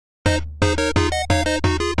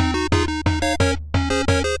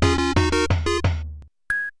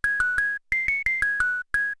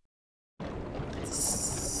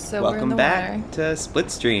So we're in the Welcome back water. to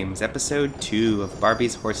Split Streams, episode 2 of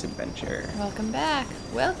Barbie's Horse Adventure. Welcome back.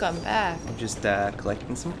 Welcome back. I'm just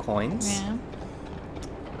collecting some coins. Yeah.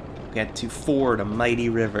 We had to ford a mighty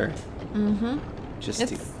river. Mm-hmm.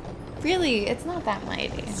 It's not that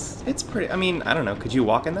mighty. It's pretty. I mean, I don't know. Could you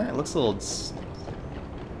walk in that? It looks a little.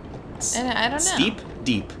 I don't know. Steep?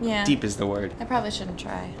 Deep. Yeah. Deep is the word. I probably shouldn't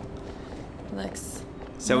try. It looks.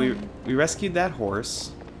 So we rescued that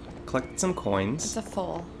horse, collected some coins. It's a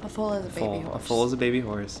foal. A foal is a baby horse. A foal is a baby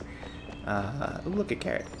horse. Ooh, look at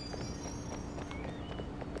Carrot.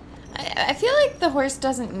 I feel like the horse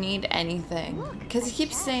doesn't need anything because he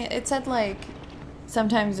keeps saying it said like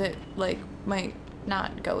sometimes it like might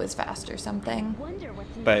not go as fast or something.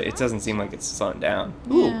 But it doesn't seem like it's slowing down.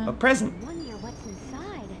 Ooh, Yeah. a present. I wonder what's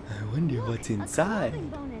inside. I wonder what's inside. A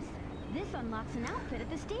bonus. This unlocks an outfit at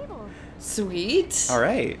the stables. Sweet. All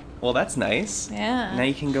right. Well, that's nice. Yeah. Now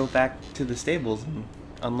you can go back to the stables and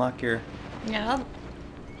unlock your, Yeah.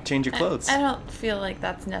 change your clothes. I don't feel like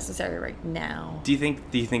that's necessary right now. Do you think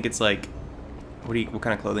it's like, what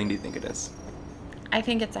kind of clothing do you think it is? I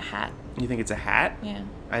think it's a hat. You think it's a hat? Yeah.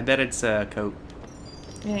 I bet it's a coat.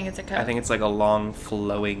 You think it's a coat? I think it's like a long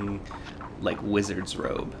flowing, like wizard's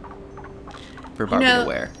robe for Barbie to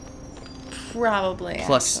wear. Probably.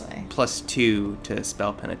 Plus, Actually. plus 2 to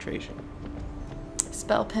spell penetration.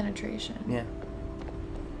 Spell penetration. Yeah.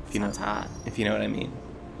 If Sounds hot. If you know what I mean.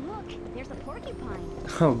 Look, there's a porcupine.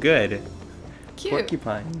 Oh, good. Cute.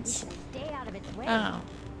 Porcupines. Stay out of its way. Oh.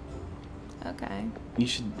 Okay. You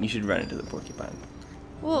should run into the porcupine.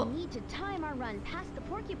 Well, We need to time our run past the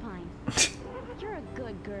porcupine. You're a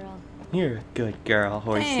good girl. You're a good girl,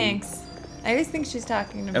 horsey. thanks. I always think she's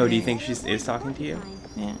talking to me. Oh, do you think she is talking to you? Porcupine.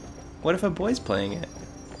 Yeah. What if a boy's playing it?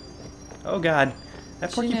 Oh God,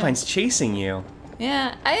 that She knows. porcupine's chasing you.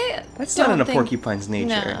 Yeah, That's don't not in a think- porcupine's nature.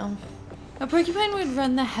 No. A porcupine would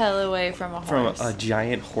run the hell away from a From horse. a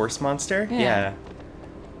giant horse monster? Yeah.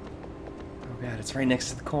 Oh God, it's right next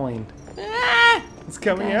to the coin. Ah! It's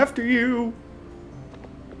coming Okay. after you.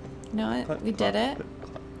 You know what? Clip, We did clop, it. clip,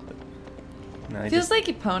 clop, clip. No, I Feels just- like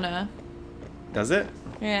Epona. Does it?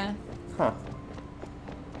 Yeah. Huh.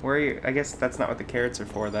 Where are you? I guess that's not what the carrots are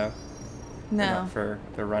for, though. They're No. not for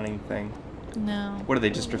the running thing. No. What are they,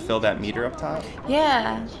 just to fill that meter up top?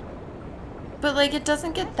 Yeah. But like it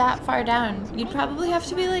doesn't get that far down. You'd probably have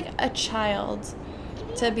to be like a child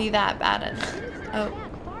to be that bad at it. Oh,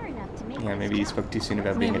 Back far enough to make Yeah, this maybe you jump. spoke too soon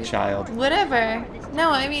about being a Maybe. child. whatever.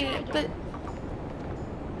 No, I mean, but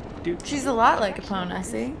Dude, she's a lot like Epona,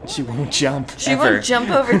 see? she won't jump. She ever. won't jump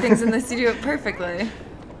over things unless you do it perfectly.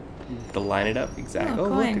 To line it up exactly. Oh, Oh,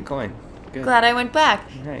 look, coin. a coin. Good. Glad I went back.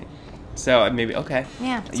 Right. So maybe okay.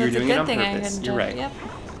 Yeah, so You're it's a doing good it on thing I purpose. couldn't You're jump. right. Yep.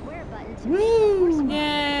 Square button to Woo!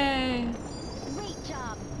 Yay. Great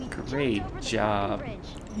job. We jumped Great over the job. Barbie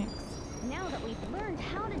bridge. Now that we've learned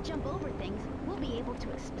how to jump over things, we'll be able to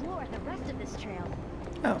explore the rest of this trail.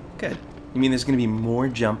 Oh, good. You mean there's gonna be more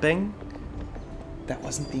jumping? That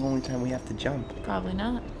wasn't the only time we have to jump. Probably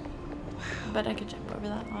not. But I could jump over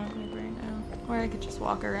that log like right now. Or I could just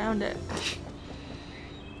walk around it.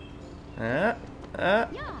 Yeah. Yeah.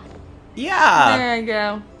 Yeah. There I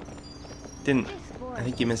go. Didn't. This forest I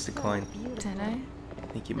think you is missed a so coin. beautiful. Did I? I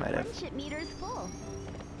think you might have. Friendship meter is full.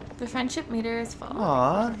 The friendship meter is full.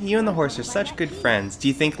 Aw, you and the horse are such good friends. Do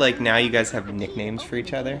you think like now you guys have nicknames for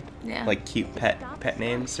each other? Yeah. Like cute pet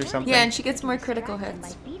names or something? Yeah, and she gets more critical Distract him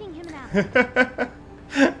hits. by feeding him an apple.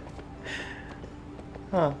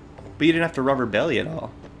 Huh. But you didn't have to rub her belly at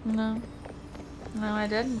all. No. No, I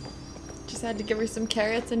didn't. Just had to give her some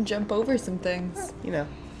carrots and jump over some things. You know.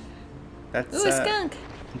 That's. Ooh, a skunk.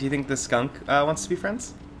 Do you think the skunk wants to be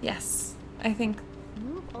friends? Yes. I think.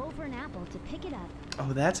 Move over an apple to pick it up.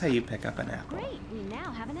 Oh, that's how you pick up an apple. Great, we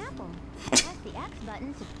now have an apple. Press the X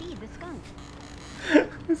button to feed the skunk.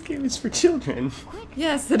 This game is for children. Quick,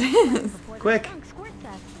 Yes, it is. before Quick. the skunk squirts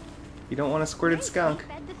us. You don't want a squirted Great, skunk.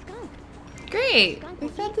 We fed the skunk. Great. Skunk We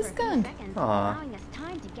will fed eat the for a few skunk. seconds, Aw. allowing us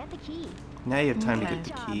time to get the key. Now you have time to Okay. get the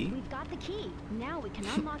Job, key. we've got the key. Now we can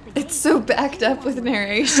unlock the It's gate. so backed up with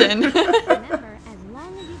narration. Remember, as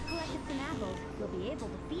long as you've collected some apples, you'll be able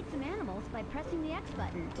to feed some animals by pressing the X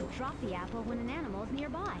button to drop the apple when an animal is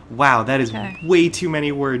nearby. Wow, that is Okay. way too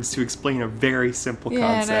many words to explain a very simple Yeah,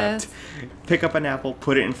 it concept. is. Pick up an apple,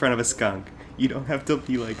 put it in front of a skunk. You don't have to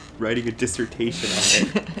be like writing a dissertation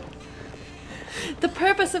on it. The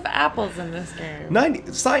purpose of apples in this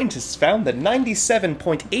game. Scientists found that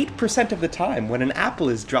 97.8% of the time when an apple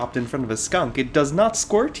is dropped in front of a skunk, it does not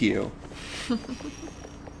squirt you.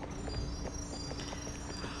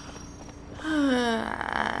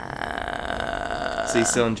 So you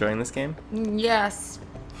still enjoying this game? Yes.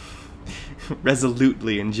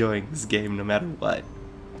 resolutely enjoying this game no matter what.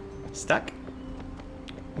 Stuck?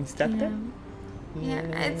 You stuck there? Yeah,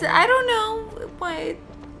 it's, I don't know why.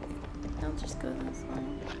 I'll just go this way.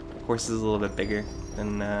 Horse is a little bit bigger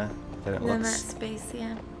than it Then that looks. space,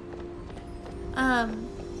 yeah.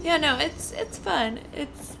 Yeah, no, it's fun.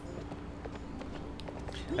 It's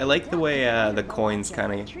I like the way the coins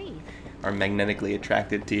kind of are magnetically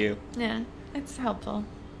attracted to you. yeah, it's helpful.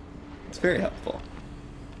 It's very helpful.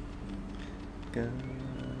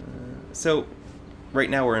 So, right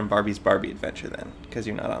now we're in Barbie's Barbie adventure then, because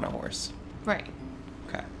you're not on a horse. Right.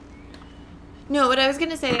 Okay. No, what I was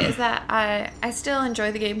gonna say is that I still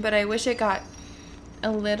enjoy the game, but I wish it got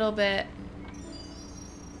a little bit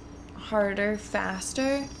harder,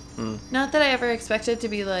 faster. Not that I ever expected to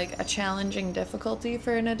be like a challenging difficulty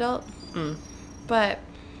for an adult, but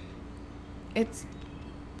it's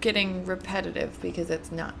getting repetitive because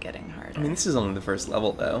it's not getting harder. I mean, this is only the first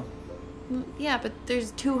level, though. Yeah, but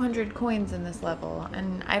there's 200 coins in this level,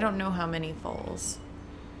 and I don't know how many foals.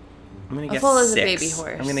 I'm gonna A guess foal is a 6. baby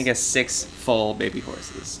horse. I'm gonna guess 6 full baby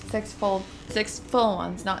horses. 6 full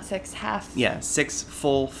ones, not 6 half. Yeah, 6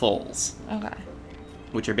 full foals, Okay.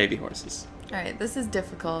 which are baby horses. All right, this is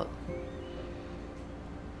difficult.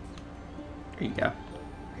 There you go.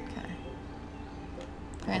 Okay.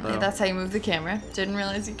 Apparently, Hello. that's how you move the camera. Didn't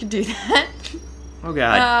realize you could do that. Oh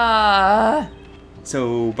god. Ah,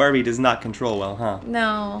 So Barbie does not control well, huh?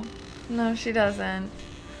 no, she doesn't.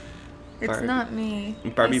 It's Barbie. not me.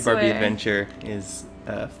 Barbie I swear. Adventure is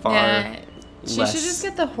far Yeah, she less should just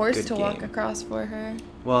get the horse good to walk game. across for her.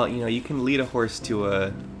 Well, you know, you can lead a horse to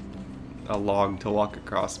a log to walk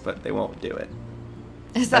across, but they won't do it.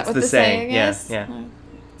 Is that That's what the the saying, saying yeah, is? yeah. Oh,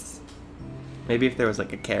 Maybe if there was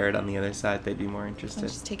like a carrot on the other side, they'd be more I'll interested.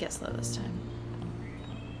 just take it slow this time.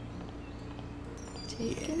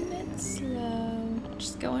 Taking it slow.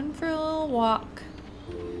 Just going for a little walk.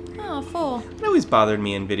 Oh, full. It always bothered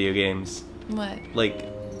me in video games, What? like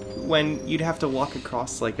when you'd have to walk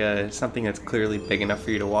across like something that's clearly big enough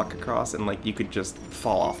for you to walk across, and like you could just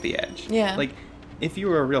fall off the edge. Yeah. Like if you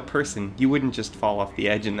were a real person, you wouldn't just fall off the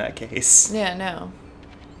edge in that case. Yeah, no.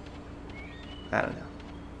 I don't know.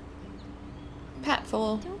 Pat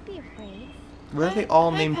full. Don't be afraid. Why are they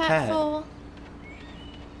all Hi, named Pat? Full.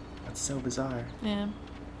 That's so bizarre. Yeah.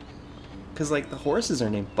 Because like the horses are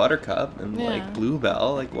named Buttercup and Yeah. like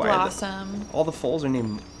Bluebell. Like why? Blossom. All the foals are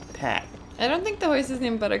named Pat. I don't think the horse is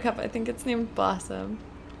named Buttercup. I think it's named Blossom.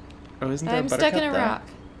 Oh, isn't there I'm a Buttercup stuck in a there? rock.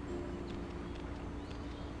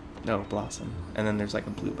 No, Blossom. And then there's like a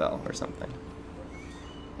Bluebell or something.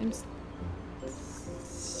 I'm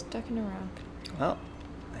stuck in a rock. Well,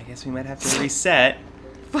 I guess we might have to reset.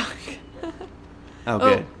 Fuck. Oh,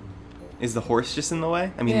 good. Is the horse just in the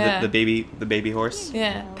way? I mean, Yeah. the baby horse.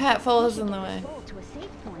 Yeah, Pat full is in the way. Roll to a safe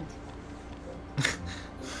point.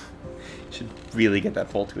 Should really get that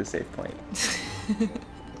foal to a safe point.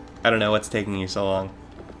 I don't know what's taking you so long.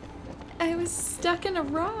 I was stuck in a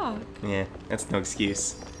rock. Yeah, that's no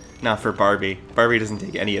excuse. Not for Barbie. Barbie doesn't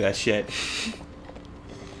take any of that shit.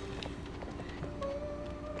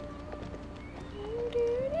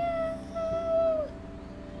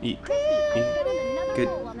 You- you- Another Good.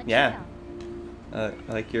 hole on the Yeah. trail.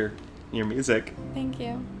 I like your music. Thank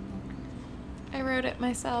you. I wrote it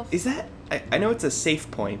myself. Is that? I know it's a safe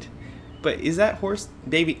point, but is that horse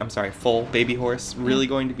full baby horse really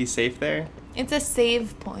going to be safe there? It's a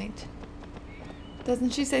save point.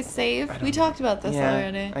 Doesn't she say I save? don't- We talked about this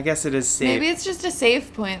already. I guess it is safe. Maybe it's just a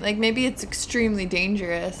save point. Like maybe it's extremely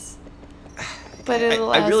dangerous. But it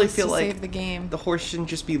allows I really us feel to like save the game. the horse shouldn't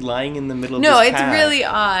just be lying in the middle of No, this it's path. really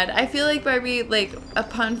odd. I feel like Barbie, like,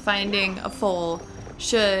 upon finding a foal,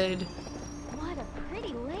 should, What a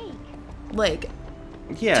pretty lake. like,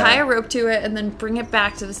 Yeah. tie a rope to it and then bring it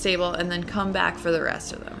back to the stable and then come back for the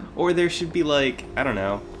rest of them. Or there should be like, I don't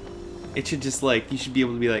know. It should just like, you should be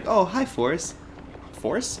able to be like, oh, hi, Force.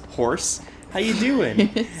 Force? Horse? How you doing?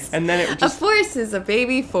 And then it would A just... force is a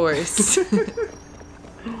baby force.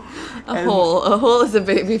 A And- hole is a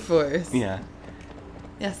baby force. Yeah.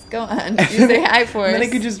 Yes, go on. You say hi, force. And then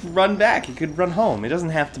it could just run back. It could run home. It doesn't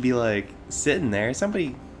have to be like sitting there.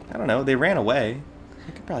 Somebody, I don't know, they ran away.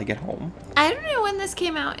 They could probably get home. I don't know when this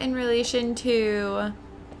came out in relation to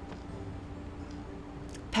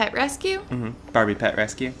Pet Rescue. Barbie Pet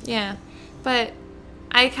Rescue. Yeah, but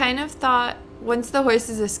I kind of thought once the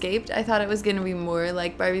horses escaped, I thought it was going to be more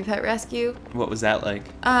like Barbie Pet Rescue. What was that like?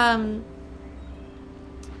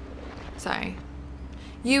 Sorry.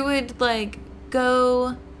 You would like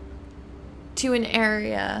go to an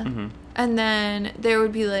area and then there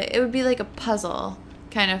would be like, it would be like a puzzle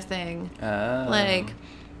kind of thing. Oh. Like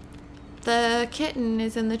the kitten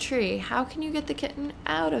is in the tree. How can you get the kitten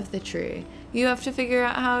out of the tree? You have to figure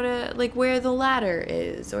out how to, like, where the ladder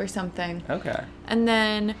is or something. Okay. And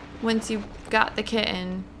then once you got the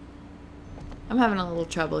kitten, I'm having a little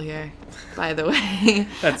trouble here, by the way.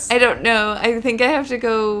 I don't know. I think I have to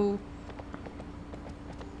go.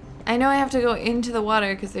 I know I have to go into the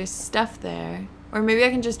water because there's stuff there. Or maybe I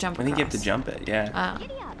can just jump across. I think you have to jump it, yeah.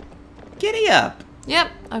 Giddy up. Giddy up!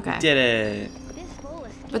 Yep, okay. Did it. This bowl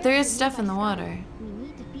is But there is scared stuff in the water. We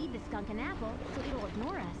need to feed the skunk an apple so it'll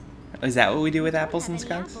ignore us. Is that what we do with We don't apples have and any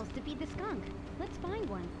skunks? apples to feed the skunk. Let's find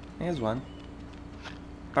one. Here's one.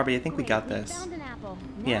 Barbie, I think we got this. Found an apple.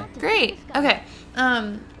 Yeah. Now to feed Great. the skunk.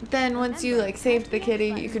 Okay. Then once you like saved the kitty,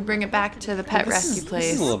 you could bring it back to the pet rescue This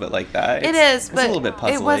place. is a little bit like that. It is, it's but a little bit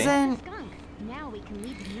puzzly. it wasn't Skunk. Now we can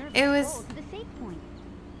lead the nervous It was- bowl to the safe point.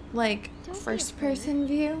 like first person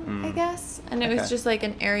view, I guess. And it was Okay. just like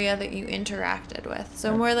an area that you interacted with.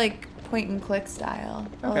 So more like point and click style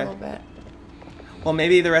a Okay. little bit. Well,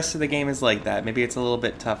 maybe the rest of the game is like that. Maybe it's a little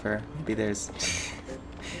bit tougher. Maybe there's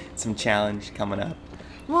some challenge coming up.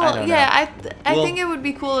 Well, don't yeah, know. I We'll- think it would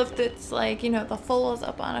be cool if it's like, you know, the foal is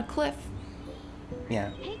up on a cliff.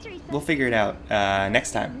 Yeah. Hey, Teresa. We'll figure it out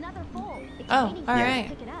next time. Another bowl. It's Oh, waiting all for you to right.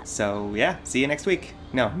 pick it up. So, yeah, see you next week.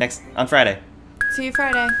 No, on Friday. See you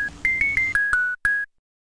Friday.